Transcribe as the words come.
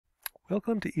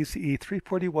Welcome to ECE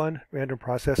 341 Random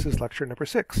Processes Lecture number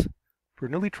 6,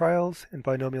 Bernoulli Trials and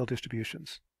Binomial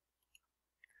Distributions.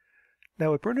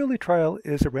 Now a Bernoulli trial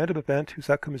is a random event whose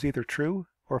outcome is either true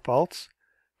or false.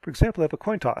 For example, I have a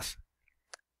coin toss.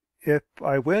 If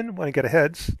I win when I get a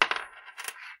heads,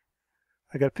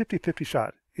 I got a 50-50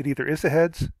 shot. It either is a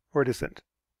heads or it isn't.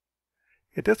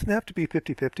 It doesn't have to be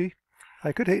 50-50.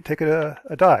 I could take a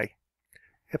die.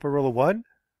 If I roll a 1,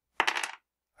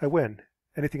 I win.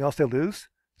 Anything else I lose.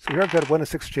 So here I've got a 1 in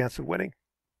 6 chance of winning.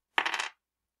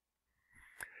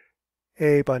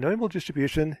 A binomial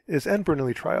distribution is n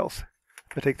Bernoulli trials.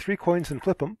 If I take 3 coins and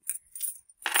flip them,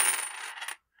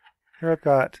 here I've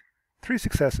got 3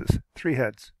 successes, 3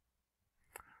 heads.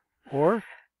 Or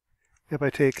if I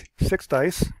take 6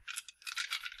 dice,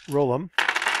 roll them,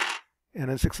 and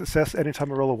then success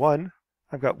anytime I roll a 1,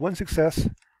 I've got 1 success,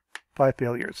 5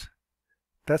 failures.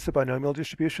 That's the binomial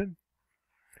distribution.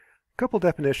 Couple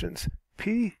definitions.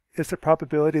 P is the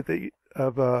probability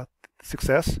of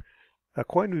success. A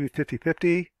coin would be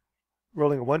 50-50.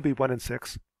 Rolling a 1 would be 1 in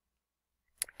 6.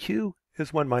 Q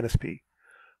is 1 minus P.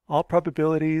 All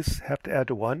probabilities have to add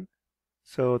to 1,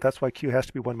 so that's why Q has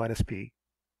to be 1 minus P.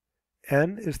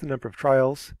 N is the number of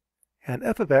trials, and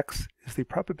f of x is the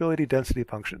probability density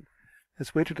function.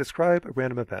 It's a way to describe a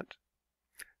random event.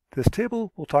 This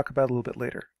table we'll talk about a little bit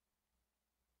later.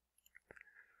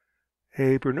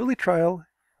 A Bernoulli trial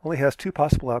only has 2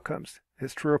 possible outcomes.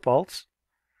 It's true or false.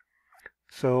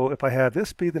 So if I have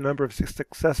this be the number of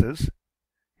successes,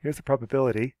 here's the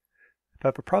probability. If I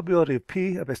have a probability of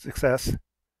P of a success,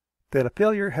 then a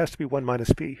failure has to be 1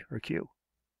 minus P, or Q.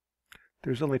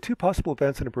 There's only 2 possible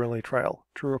events in a Bernoulli trial,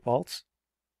 true or false.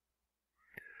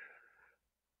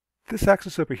 This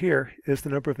axis over here is the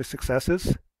number of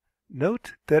successes.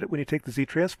 Note that when you take the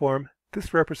z-transform,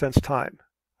 this represents time.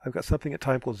 I've got something at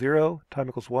time equals 0, time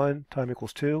equals 1, time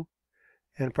equals 2.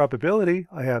 And probability,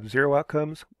 I have 0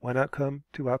 outcomes, 1 outcome,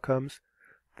 2 outcomes.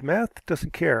 The math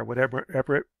doesn't care whatever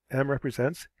m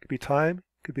represents. It could be time,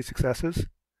 it could be successes.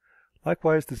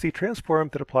 Likewise, the z-transform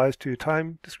that applies to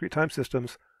discrete time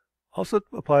systems also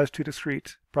applies to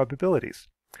discrete probabilities.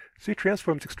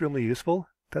 Z-transform is extremely useful.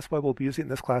 That's why we'll be using it in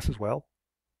this class as well.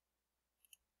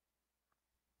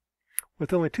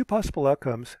 With only 2 possible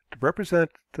outcomes, to represent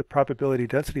the probability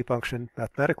density function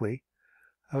mathematically,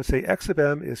 I would say x of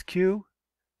m is q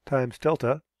times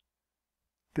delta.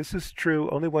 This is true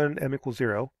only when m equals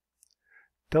 0.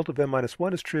 Delta of m minus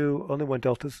 1 is true only when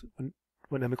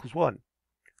when m equals 1.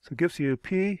 So it gives you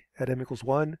p at m equals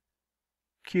 1,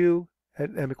 q at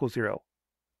m equals 0.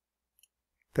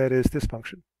 That is this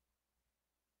function.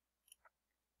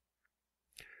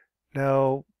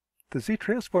 Now, the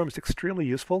z-transform is extremely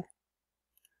useful.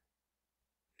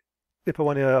 If I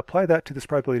want to apply that to this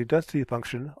probability density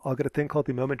function, I'll get a thing called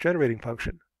the moment generating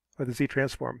function, or the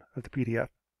z-transform of the PDF.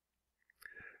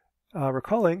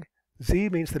 Recalling, z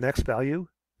means the next value,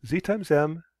 z times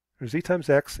m, or z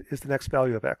times x, is the next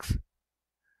value of x.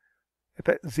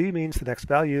 If z means the next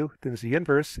value, then z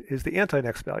inverse is the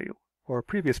anti-next value, or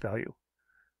previous value.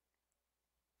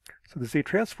 So the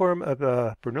z-transform of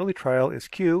a Bernoulli trial is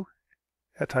q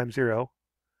at time 0,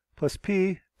 plus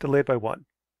p delayed by 1,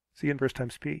 z inverse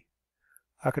times p.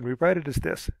 I can rewrite it as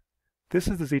this. This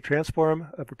is the z-transform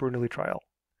of a Bernoulli trial.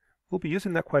 We'll be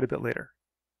using that quite a bit later.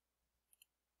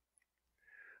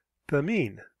 The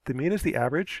mean. The mean is the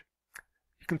average.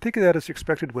 You can think of that as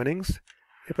expected winnings.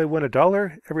 If I win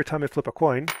 $1 every time I flip a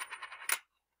coin,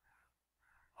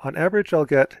 on average I'll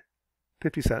get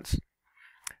 50 cents.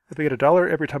 If I get $1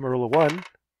 every time I roll a 1,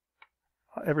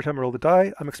 every time I roll the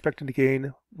die, I'm expecting to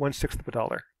gain 1/6 of a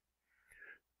dollar.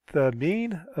 The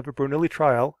mean of a Bernoulli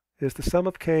trial is the sum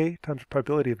of k times the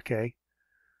probability of k.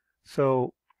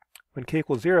 So when k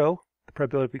equals 0, the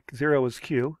probability of 0 is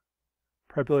q,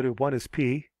 probability of 1 is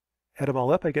p. Add them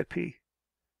all up, I get p.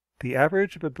 The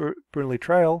average of a Bernoulli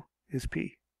trial is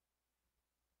p.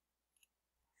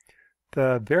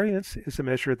 The variance is a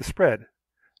measure of the spread.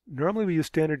 Normally we use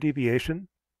standard deviation.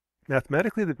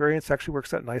 Mathematically, the variance actually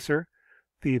works out nicer.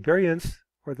 The variance,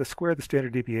 or the square of the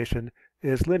standard deviation,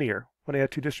 is linear. When I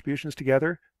add 2 distributions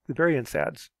together, the variance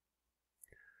adds.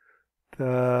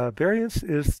 The variance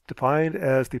is defined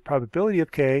as the probability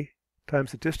of k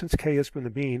times the distance k is from the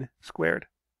mean squared.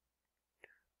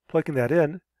 Plugging that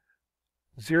in,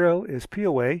 0 is p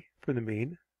away from the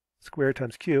mean, squared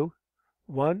times q.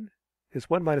 1 is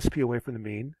 1 minus p away from the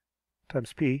mean,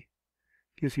 times p,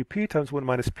 gives you p times 1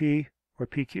 minus p, or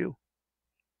pq.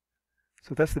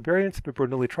 So that's the variance of a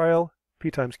Bernoulli trial,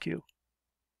 p times q.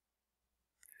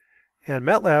 And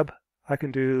MATLAB, I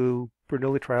can do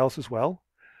Bernoulli trials as well.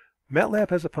 MATLAB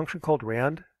has a function called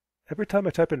rand. Every time I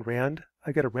type in rand,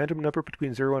 I get a random number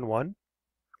between 0 and 1.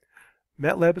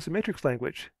 MATLAB is a matrix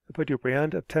language. If I do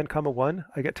rand of 10, 1,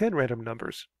 I get 10 random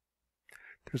numbers.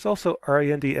 There's also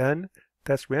RANDN.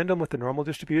 That's random with the normal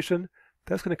distribution.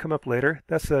 That's going to come up later.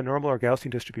 That's a normal or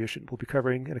Gaussian distribution we'll be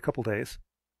covering in a couple days.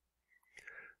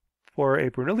 For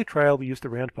a Bernoulli trial, we use the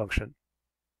rand function.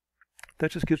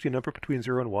 That just gives you a number between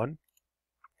 0 and 1.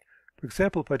 For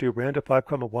example, if I do rand of 5,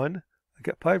 1, I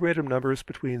get 5 random numbers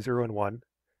between 0 and 1.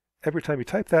 Every time you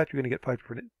type that, you're going to get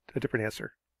a different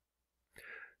answer.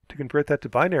 To convert that to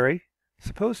binary,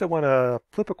 suppose I want to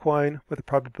flip a coin with the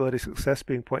probability of success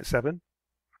being 0.7.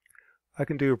 I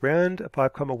can do rand of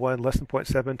 5, 1 less than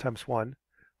 0.7 times 1.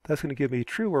 That's going to give me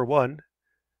true or 1.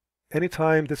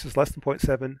 Anytime this is less than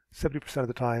 0.7, 70% of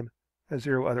the time, and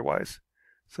 0 otherwise.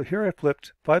 So here I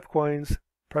flipped 5 coins,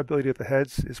 probability of the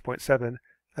heads is 0.7,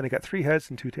 and I got 3 heads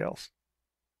and 2 tails.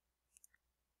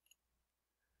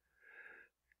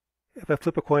 If I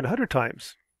flip a coin 100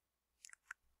 times,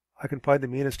 I can find the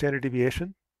mean and standard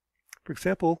deviation. For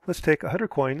example, let's take 100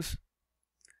 coins.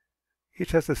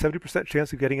 Each has a 70%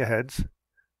 chance of getting a heads.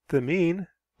 The mean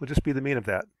will just be the mean of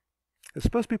that. It's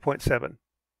supposed to be 0.7.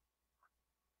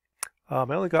 I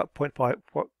only got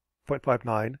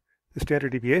 0.59. The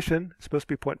standard deviation is supposed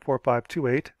to be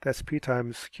 0.4528. That's p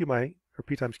times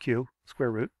q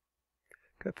square root.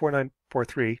 Got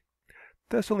 4943.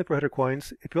 That's only for 100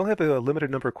 coins. If you only have a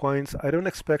limited number of coins, I don't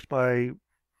expect my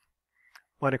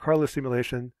Monte Carlo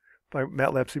simulation, my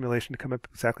MATLAB simulation to come up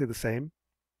exactly the same.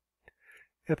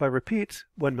 If I repeat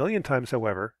 1 million times,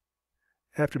 however,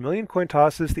 after a million coin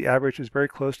tosses, the average is very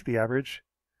close to the average.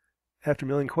 After a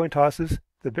million coin tosses,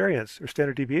 the variance, or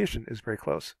standard deviation, is very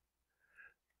close.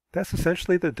 That's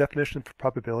essentially the definition for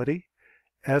probability.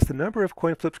 As the number of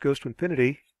coin flips goes to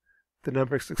infinity, the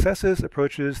number of successes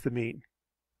approaches the mean.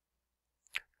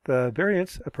 The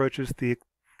variance approaches the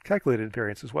calculated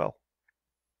variance as well.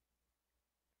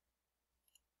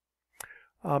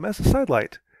 As a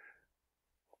sidelight,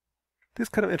 this is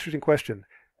kind of an interesting question.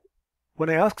 When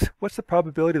I asked what's the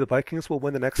probability the Vikings will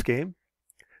win the next game,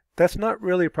 that's not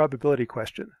really a probability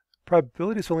question.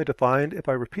 Probability is only defined if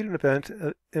I repeat an event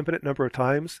an infinite number of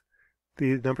times,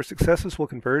 the number of successes will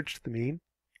converge to the mean.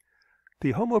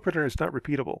 The home opener is not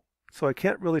repeatable, so I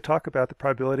can't really talk about the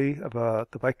probability of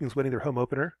the Vikings winning their home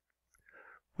opener.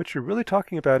 What you're really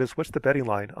talking about is what's the betting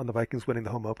line on the Vikings winning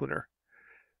the home opener.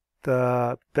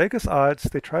 The Vegas odds,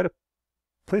 they try to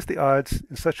place the odds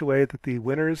in such a way that the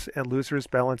winners and losers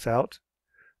balance out.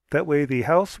 That way the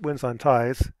house wins on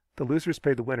ties, the losers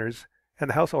pay the winners, and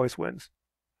the house always wins.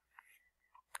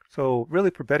 So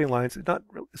really for betting lines,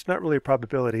 it's not really a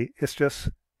probability, it's just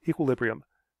equilibrium.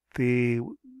 The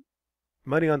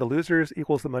money on the losers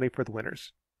equals the money for the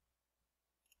winners.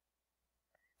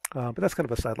 But that's kind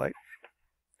of a sidelight.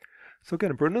 So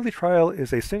again, a Bernoulli trial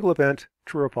is a single event,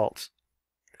 true or false.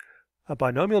 A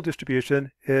binomial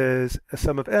distribution is a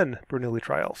sum of n Bernoulli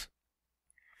trials.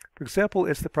 For example,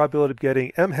 it's the probability of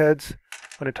getting m heads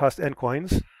when I toss n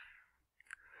coins.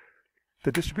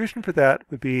 The distribution for that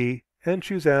would be n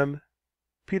choose m,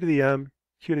 p to the m,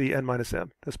 q to the n minus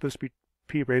m. That's supposed to be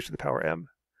p raised to the power m.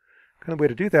 Kind of way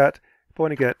to do that, if I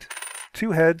want to get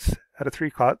 2 heads out of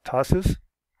 3 tosses,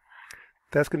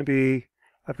 that's going to be,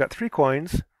 I've got 3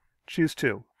 coins, choose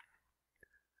 2.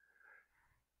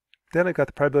 Then I've got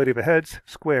the probability of a heads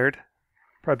squared,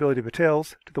 probability of a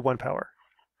tails to the 1 power.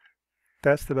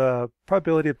 That's the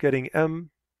probability of getting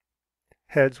m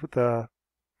heads with in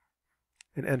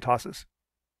n tosses.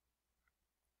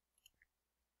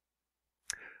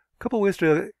 A couple ways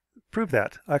to prove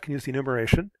that. I can use the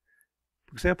enumeration.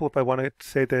 For example, if I want to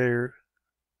say I'm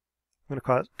going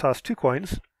to toss 2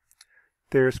 coins,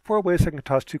 there's 4 ways I can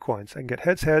toss 2 coins. I can get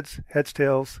heads, heads, heads,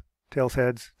 tails, tails,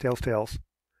 heads, tails, tails.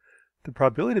 The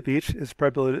probability of each is the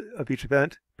probability of each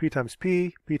event, p times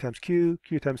q, q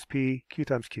times p, q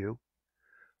times q.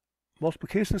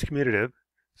 Multiplication is commutative,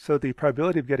 so the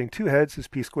probability of getting 2 heads is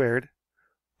p squared,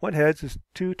 1 heads is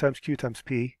 2 times q times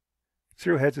p,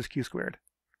 0 heads is q squared.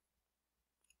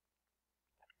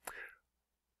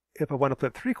 If I want to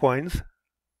flip 3 coins,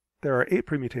 there are 8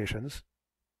 permutations.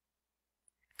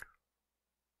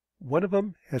 One of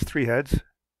them has 3 heads,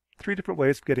 3 different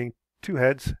ways of getting 2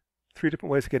 heads, 3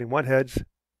 different ways of getting 1 heads,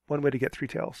 1 way to get 3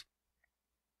 tails.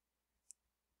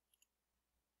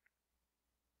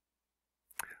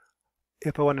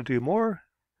 If I want to do more,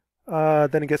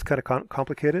 then it gets kind of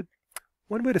complicated.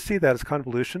 One way to see that is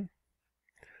convolution.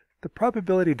 The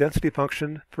probability density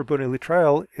function for Bernoulli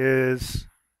trial is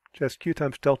just q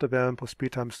times delta of m plus p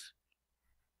times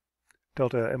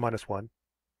delta m minus 1.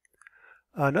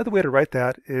 Another way to write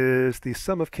that is the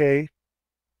sum of k,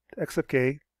 x of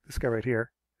k, this guy right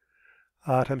here,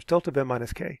 times delta of m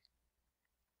minus k.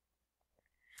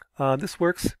 This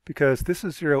works because this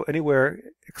is 0 anywhere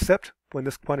except when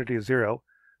this quantity is 0.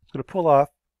 It's going to pull off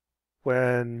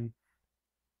when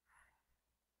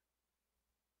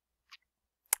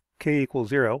k equals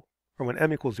 0, or when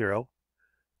m equals 0.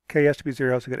 K has to be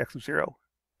 0, so we get x of 0.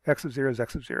 X of 0 is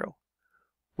x of 0.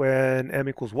 When m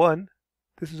equals 1,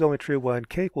 this is only true when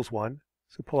k equals 1,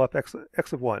 so pull off x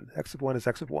of 1. X of 1 is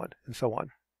x of 1, and so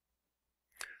on.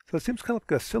 So it seems kind of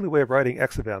like a silly way of writing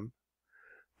x of m.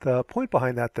 The point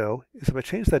behind that, though, is if I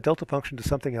change that delta function to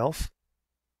something else,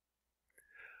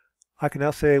 I can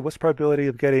now say what's the probability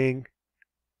of getting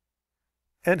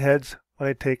n heads when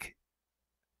I take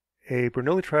a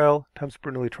Bernoulli trial times a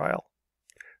Bernoulli trial.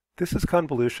 This is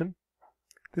convolution.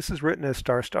 This is written as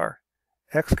star star.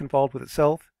 X convolved with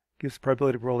itself gives the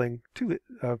probability of rolling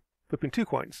flipping two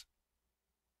coins.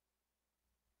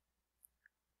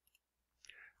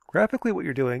 Graphically, what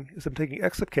you're doing is I'm taking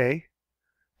x of k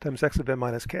times x of m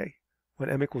minus k. When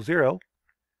m equals 0,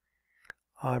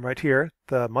 I'm right here.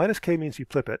 The minus k means you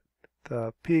flip it.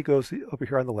 The p goes over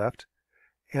here on the left,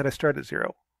 and I start at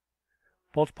 0.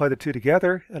 Multiply the two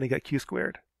together, and I get q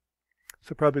squared.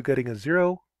 So probably getting a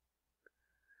 0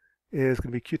 is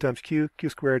going to be q times q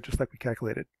squared, just like we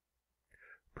calculated.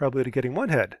 Probability of getting one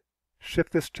head.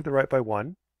 Shift this to the right by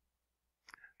 1.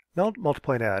 Now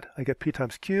multiply and add. I get p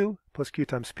times q plus q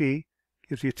times p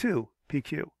gives you 2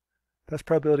 pq. That's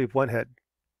probability of one head.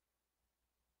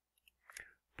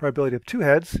 Probability of two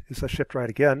heads is I shift right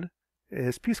again,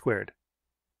 is p squared.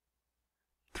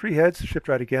 3 heads, shift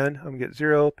right again, I'm going to get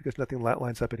 0 because nothing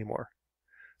lines up anymore.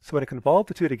 So when I convolve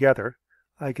the two together,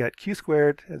 I get q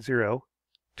squared at 0,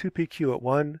 2pq at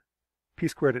 1, p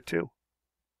squared at 2.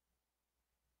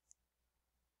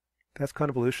 That's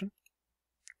convolution.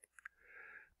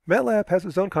 MATLAB has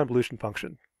its own convolution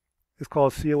function. It's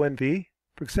called conv.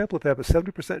 For example, if I have a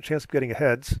 70% chance of getting a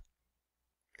heads,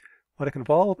 when I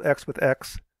convolve x with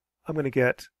x, I'm going to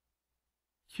get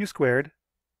q squared,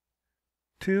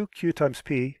 2q times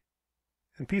p,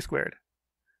 and p squared.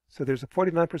 So there's a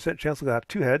 49% chance I'll have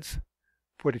two heads,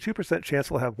 42%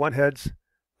 chance I'll have one heads,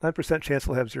 9% chance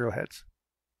I'll have 0 heads.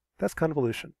 That's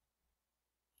convolution.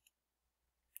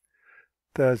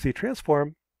 The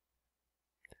z-transform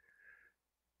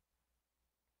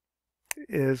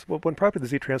is, one property of the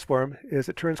z-transform is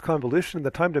it turns convolution in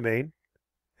the time domain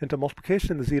into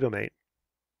multiplication in the z-domain.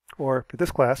 Or for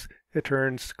this class, it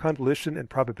turns convolution in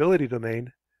probability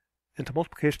domain into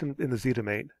multiplication in the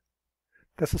z-domain.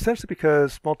 That's essentially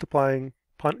because multiplying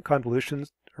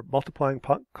convolutions, or multiplying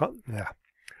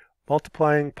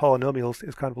polynomials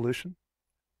is convolution.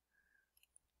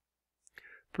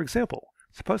 For example,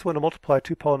 suppose I want to multiply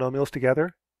two polynomials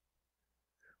together.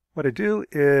 What I do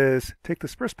is take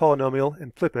this first polynomial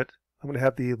and flip it. I'm going to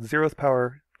have the 0th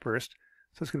power first.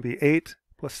 So it's going to be 8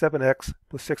 plus 7x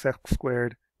plus 6x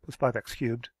squared plus 5x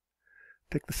cubed.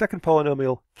 Take the second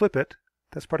polynomial, flip it.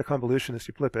 That's part of convolution is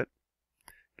you flip it.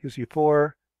 Gives you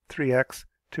 4, 3x,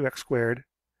 2x squared.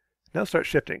 Now start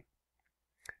shifting.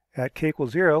 At k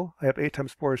equals 0, I have 8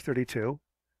 times 4 is 32.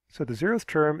 So the 0th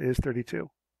term is 32.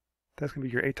 That's going to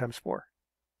be your 8 times 4.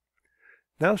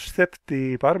 Now shift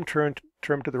the bottom term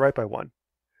to the right by 1.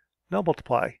 Now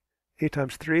multiply. 8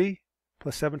 times 3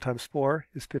 plus 7 times 4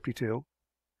 is 52.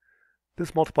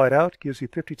 This multiplied out gives you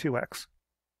 52x.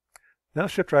 Now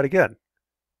shift right again.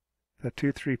 The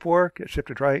 2, 3, 4 get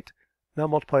shifted right. Now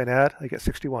multiply and add, I get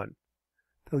 61.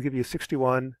 That'll give you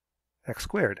 61x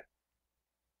squared.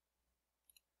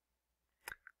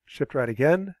 Shift right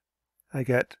again, I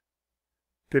get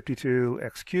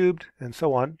 52x cubed, and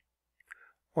so on.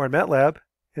 Or in MATLAB,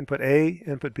 input A,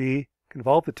 input B,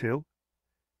 convolve the two.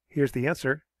 Here's the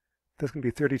answer. That's going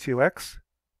to be 32x,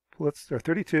 or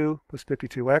 32 plus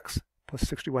 52x plus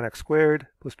 61x squared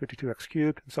plus 52x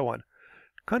cubed, and so on.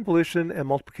 Convolution and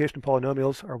multiplication of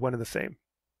polynomials are one and the same.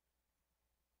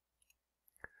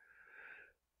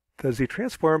 The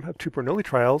z-transform of two Bernoulli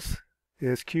trials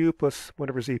is q plus 1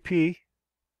 over zp.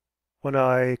 When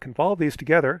I convolve these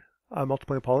together, I'm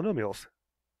multiplying polynomials.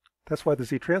 That's why the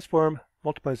z-transform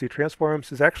multiplying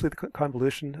z-transforms is actually the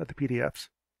convolution of the PDFs.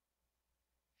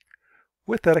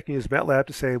 With that, I can use MATLAB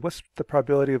to say what's the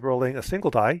probability of rolling a single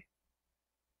die,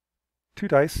 2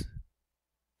 dice,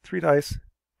 3 dice,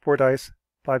 4 dice,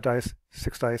 5 dice,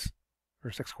 6 dice,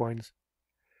 or 6 coins.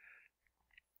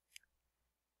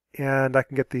 And I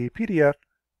can get the PDF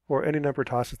for any number of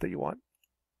tosses that you want.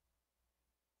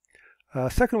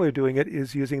 Second way of doing it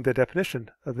is using the definition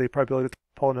of the probability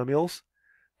of polynomials.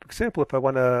 For example, if I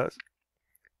want to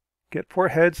get 4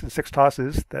 heads and 6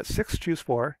 tosses, that's 6 choose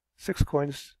 4, 6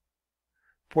 coins,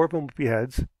 4 of them will be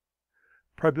heads.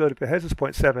 Probability of a heads is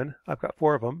 0.7. I've got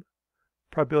 4 of them.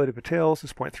 Probability of a tails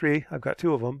is 0.3. I've got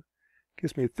 2 of them.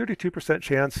 Gives me a 32%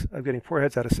 chance of getting 4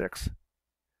 heads out of 6.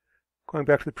 Going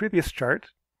back to the previous chart,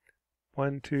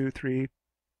 1, 2, 3,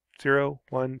 0,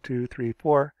 1, 2, 3,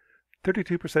 4.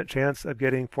 32% chance of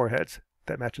getting 4 heads.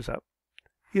 That matches up.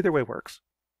 Either way works.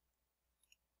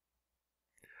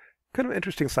 Kind of an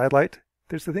interesting sidelight.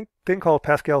 There's a thing called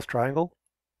Pascal's triangle.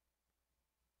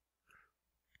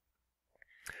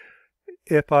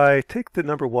 If I take the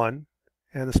number 1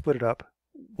 and split it up,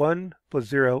 1 plus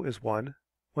 0 is 1,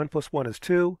 1 plus 1 is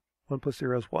 2, 1 plus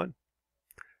 0 is 1.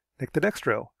 Take the next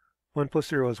row. 1 plus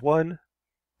 0 is 1,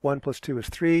 1 plus 2 is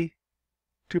 3,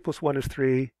 2 plus 1 is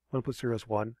 3, 1 plus 0 is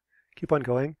 1. Keep on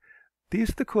going.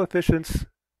 These are the coefficients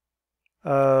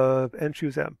of n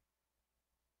choose m.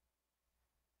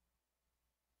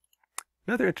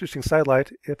 Another interesting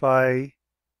sidelight, if I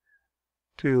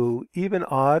do even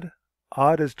odd,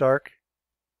 odd is dark,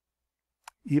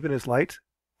 even is light,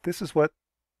 this is what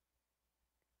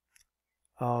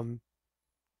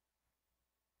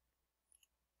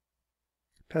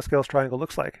Pascal's triangle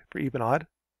looks like for even odd.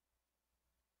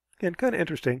 Again, kind of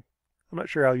interesting. I'm not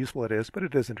sure how useful it is, but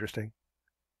it is interesting.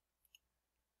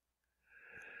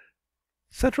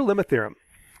 Central limit theorem.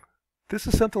 This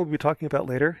is something we'll be talking about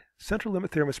later. Central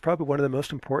limit theorem is probably one of the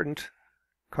most important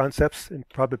concepts in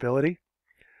probability.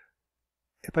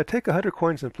 If I take 100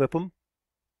 coins and flip them,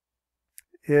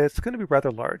 it's going to be rather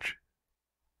large.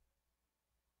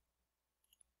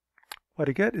 What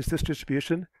I get is this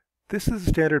distribution. This is a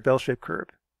standard bell-shaped curve.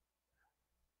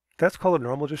 That's called a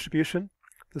normal distribution.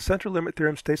 The central limit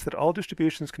theorem states that all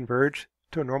distributions converge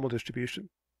to a normal distribution.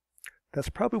 That's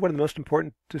probably one of the most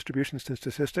important distributions in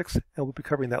statistics, and we'll be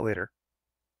covering that later.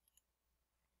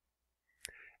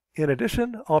 In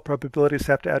addition, all probabilities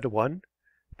have to add to 1.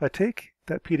 If I take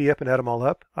that PDF and add them all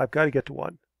up, I've got to get to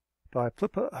 1. If I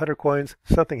flip 100 coins,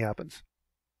 something happens.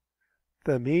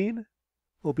 The mean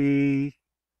will be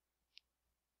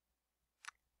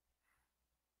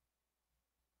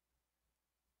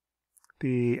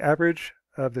the average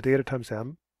of the data times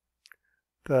m.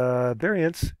 The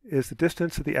variance is the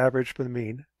distance of the average from the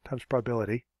mean times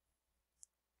probability.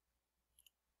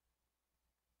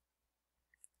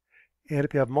 And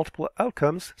if you have multiple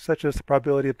outcomes, such as the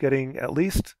probability of getting at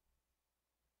least,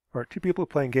 or 2 people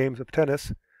playing games of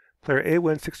tennis, player A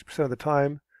wins 60% of the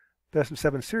time, best of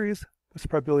 7 series, what's the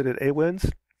probability that A wins?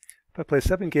 If I play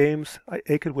 7 games,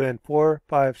 A could win 4,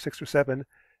 5, 6, or 7.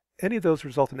 Any of those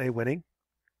result in A winning.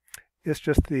 It's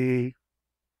just the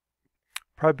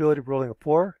probability of rolling a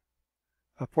 4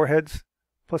 heads,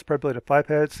 plus probability of 5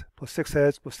 heads, plus 6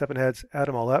 heads, plus 7 heads, add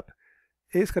them all up.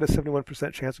 A's got a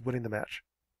 71% chance of winning the match.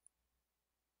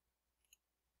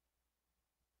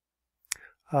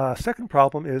 Second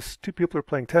problem is 2 people are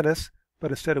playing tennis,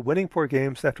 but instead of winning 4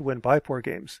 games, they have to win by 4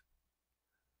 games.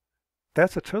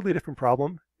 That's a totally different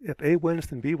problem. If A wins,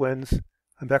 then B wins.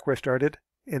 I'm back where I started.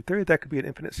 In theory, that could be an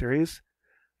infinite series.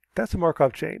 That's a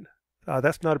Markov chain.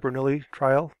 That's not a Bernoulli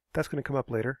trial. That's going to come up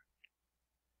later.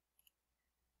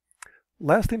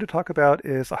 Last thing to talk about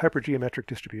is a hypergeometric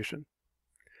distribution.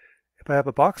 If I have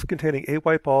a box containing A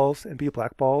white balls and B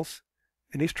black balls,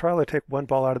 in each trial I take 1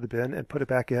 ball out of the bin and put it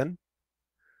back in,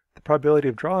 the probability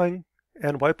of drawing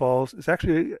n white balls is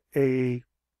actually a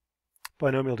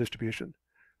binomial distribution.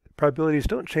 The probabilities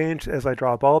don't change as I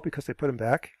draw a ball because I put them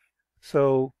back,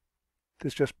 so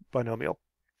it's just binomial.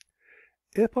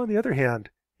 If, on the other hand,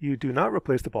 you do not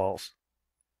replace the balls,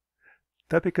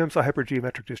 that becomes a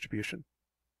hypergeometric distribution.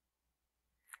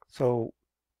 So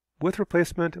with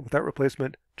replacement and without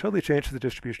replacement totally changes the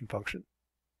distribution function.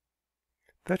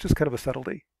 That's just kind of a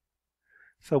subtlety.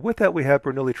 So with that we have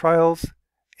Bernoulli trials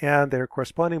and their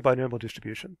corresponding binomial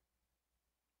distribution.